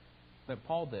is that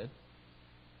Paul did.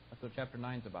 That's what chapter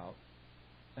 9 is about.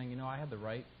 Saying, I had the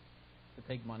right to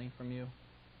take money from you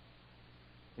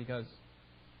because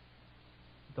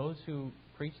those who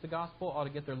preach the gospel ought to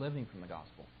get their living from the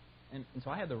gospel. And so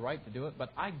I had the right to do it,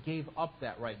 but I gave up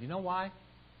that right. You know why?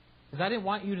 Because I didn't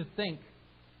want you to think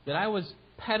that I was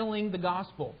peddling the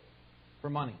gospel for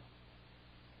money.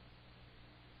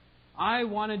 I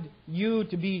wanted you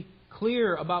to be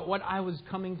clear about what I was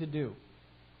coming to do.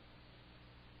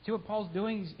 See what Paul's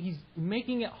doing? He's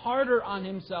making it harder on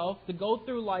himself to go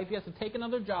through life. He has to take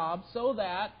another job so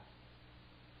that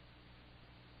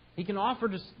he can offer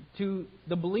to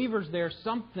the believers there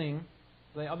something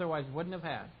they otherwise wouldn't have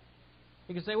had.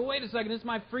 He can say, well, wait a second, it's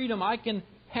my freedom. I can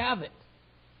have it.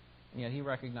 And yet he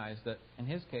recognized that, in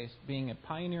his case, being a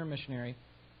pioneer missionary,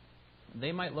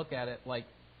 they might look at it like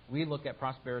we look at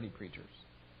prosperity preachers.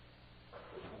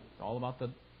 It's all about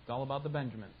the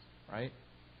Benjamins, right?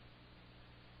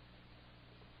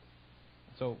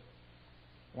 So,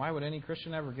 why would any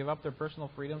Christian ever give up their personal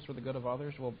freedoms for the good of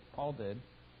others? Well, Paul did.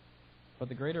 But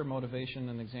the greater motivation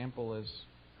and example is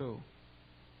who?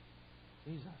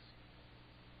 Jesus.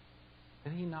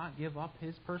 Did he not give up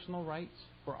his personal rights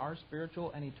for our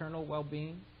spiritual and eternal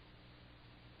well-being?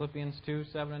 Philippians 2,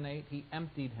 7 and 8, He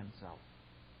emptied Himself,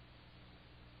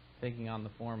 taking on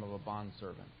the form of a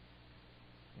bondservant.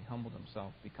 He humbled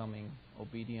Himself, becoming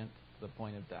obedient to the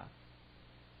point of death,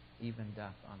 even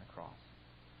death on the cross.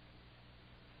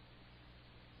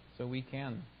 So we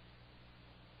can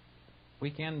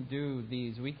do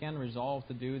these, we can resolve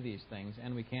to do these things,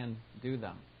 and we can do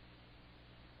them.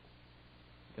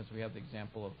 Because we have the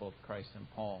example of both Christ and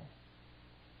Paul.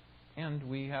 And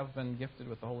we have been gifted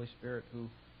with the Holy Spirit who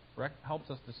helps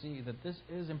us to see that this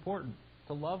is important,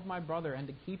 to love my brother and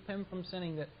to keep him from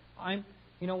sinning. That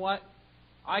you know what?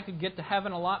 I could get to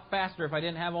heaven a lot faster if I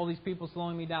didn't have all these people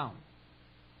slowing me down.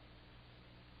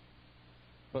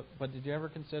 But did you ever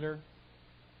consider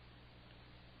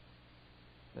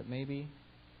that maybe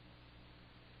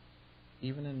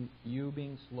even in you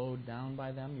being slowed down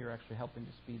by them, you're actually helping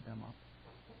to speed them up?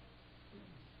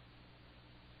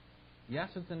 Yes,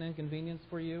 it's an inconvenience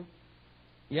for you.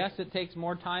 Yes, it takes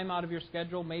more time out of your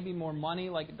schedule, maybe more money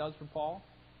like it does for Paul.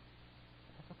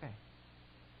 That's okay.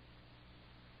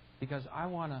 Because I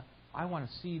want to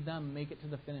see them make it to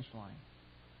the finish line.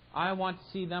 I want to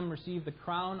see them receive the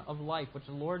crown of life, which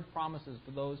the Lord promises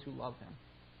to those who love Him.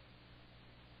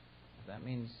 If that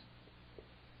means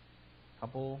a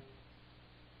couple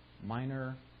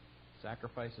minor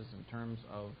sacrifices in terms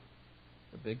of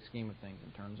the big scheme of things,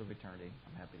 in terms of eternity,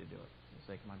 I'm happy to do it for the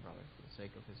sake of my brother, for the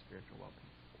sake of his spiritual well-being.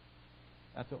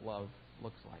 That's what love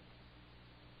looks like.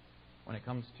 When it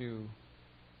comes to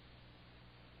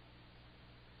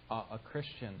a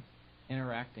Christian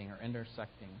interacting or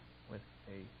intersecting with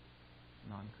a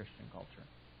non-Christian culture.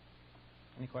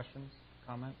 Any questions,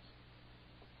 comments?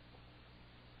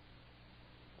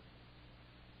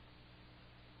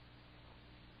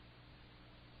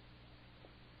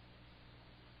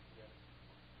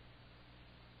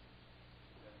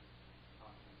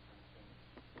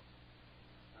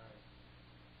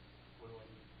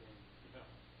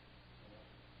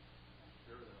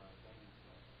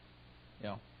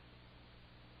 Yeah.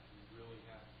 You really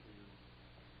have to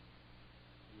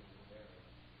be aware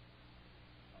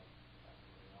of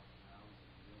everybody else around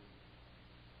you. Really,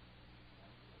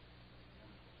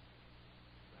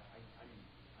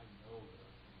 I know there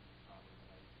are things probably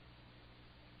that I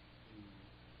do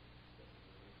that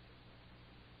relate to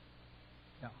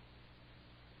that. Yeah.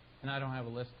 And I don't have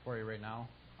a list for you right now.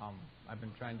 I've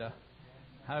been trying to.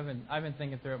 I've been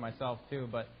thinking through it myself too,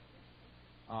 but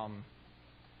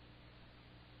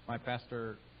my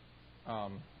pastor,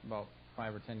 about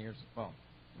 5 or 10 years, well,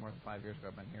 more than 5 years ago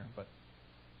I've been here, but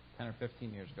 10 or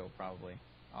 15 years ago probably,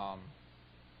 was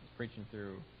preaching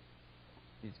through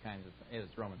these kinds of things.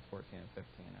 It's Romans 14 and 15,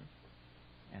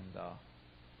 and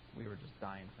we were just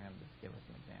dying for him to give us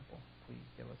an example. Please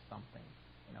give us something.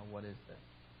 What is this?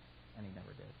 And he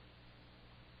never did.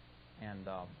 And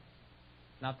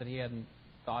not that he hadn't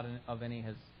thought of any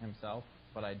himself,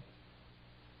 but I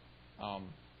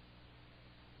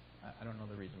don't know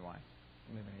the reason why.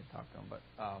 Maybe I need to talk to him, but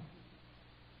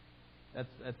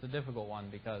that's a difficult one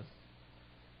because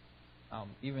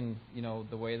even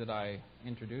the way that I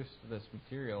introduced this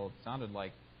material, it sounded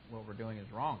like what we're doing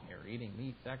is wrong here. Eating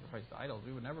meat sacrificed to idols.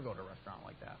 We would never go to a restaurant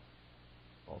like that.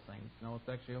 Paul's saying, no, it's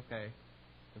actually okay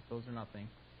because those are nothing.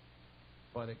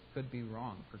 But it could be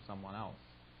wrong for someone else.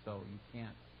 So you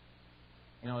can't.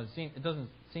 It doesn't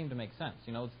seem to make sense.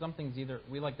 Something's either,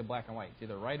 we like the black and white. It's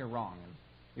either right or wrong. And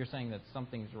you're saying that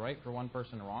something's right for one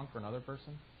person and wrong for another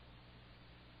person?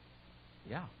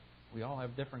 Yeah. We all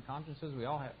have different consciences. We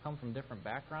all come from different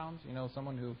backgrounds.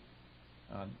 Someone who,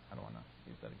 I don't want to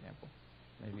use that example.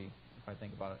 Maybe if I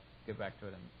think about it, get back to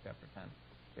it in chapter 10.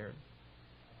 Jared.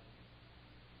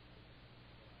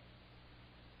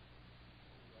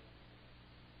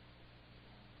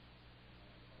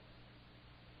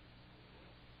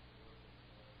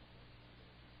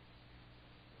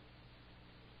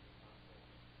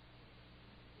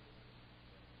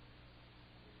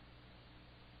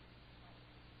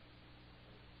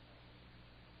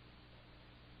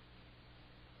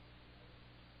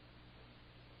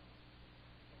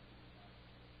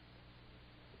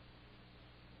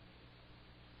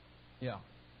 Yeah.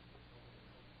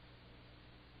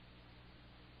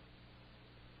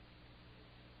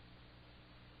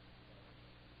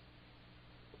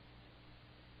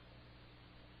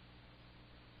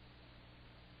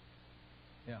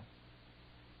 Yeah.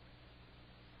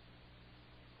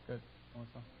 Good. Melissa?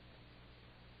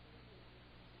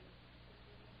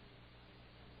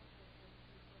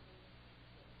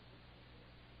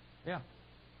 Yeah.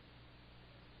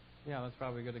 Yeah, that's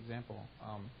probably a good example.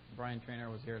 Brian Traynor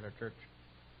was here at our church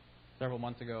several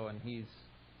months ago, and he's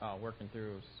working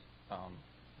through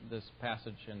this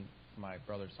passage in my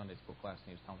brother's Sunday school class, and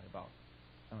he was telling me about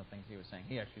some of the things he was saying.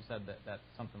 He actually said that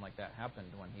something like that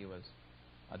happened when he was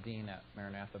a dean at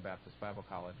Maranatha Baptist Bible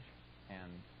College,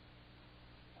 and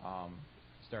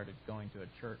started going to a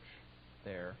church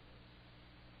there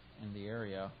in the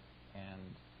area,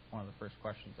 and one of the first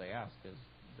questions they ask is,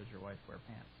 does your wife wear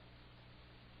pants?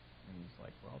 And he's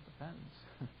like, well, it depends.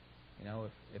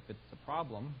 If it's a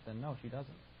problem, then no, she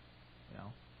doesn't.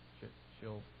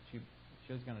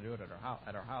 She's going to do it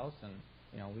at our house, and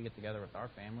we get together with our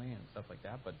family and stuff like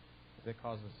that. But if it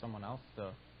causes someone else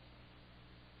to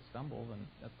stumble, then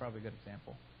that's probably a good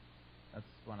example. That's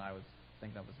one I was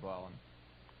thinking of as well, and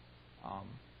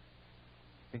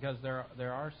because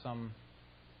there are some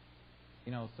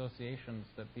associations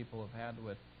that people have had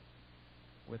with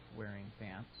wearing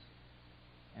pants,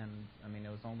 and I mean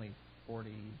it was only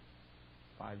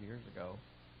 45 years ago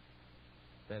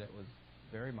that it was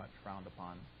very much frowned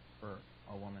upon for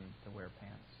a woman to wear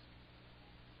pants,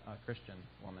 a Christian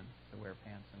woman to wear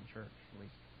pants in church, at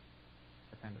least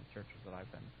the kind of churches that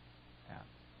I've been at.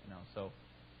 So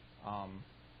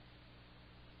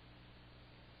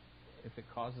if it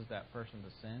causes that person to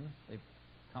sin, they've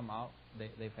come out,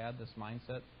 they've had this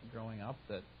mindset growing up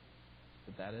that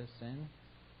is sin,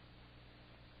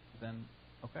 then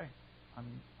okay,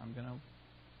 I'm gonna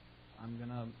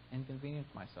inconvenience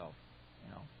myself,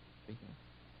 speaking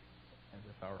as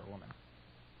if I were a woman,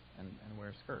 and wear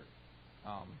a skirt.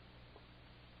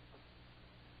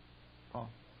 Paul.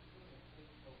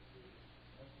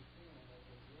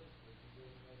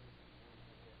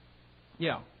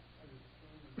 Yeah.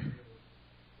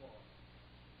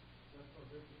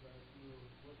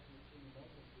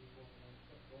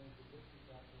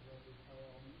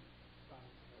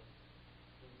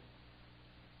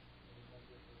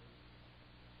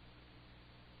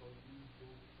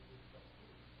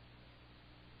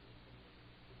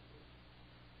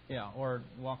 Yeah, or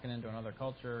walking into another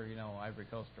culture, Ivory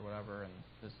Coast or whatever, and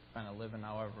just kind of living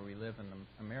however we live in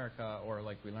America, or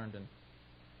like we learned in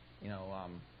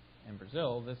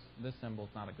Brazil, this symbol's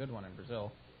not a good one in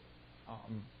Brazil.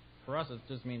 For us, it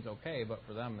just means okay, but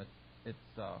for them, it's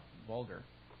vulgar.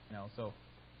 So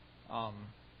how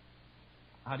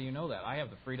do you know that? I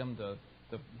have the freedom to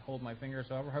hold my fingers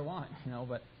however I want,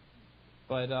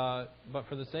 but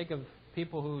for the sake of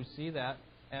people who see that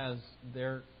as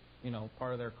their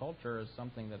part of their culture is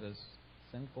something that is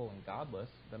sinful and godless,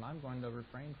 then I'm going to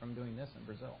refrain from doing this in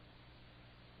Brazil.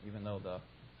 Even though the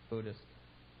Buddhist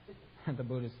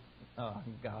god,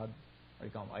 what do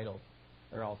you call them, idols,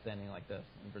 they're all standing like this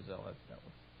in Brazil. That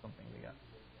was something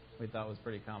we thought was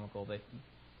pretty comical. They,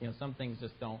 some things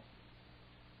just don't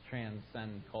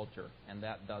transcend culture, and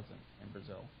that doesn't in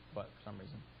Brazil. But for some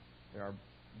reason, there are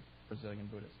Brazilian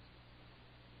Buddhists.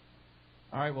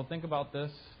 All right, well, think about this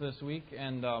week,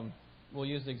 and we'll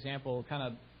use the example.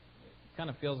 Kind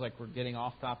of feels like we're getting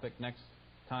off topic next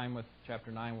time with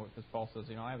chapter 9, because Paul says,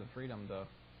 I have the freedom to,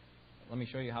 let me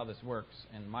show you how this works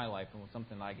in my life, and it's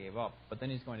something I gave up. But then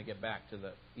he's going to get back to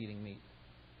the eating meat,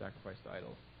 sacrificed to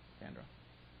idols. Sandra.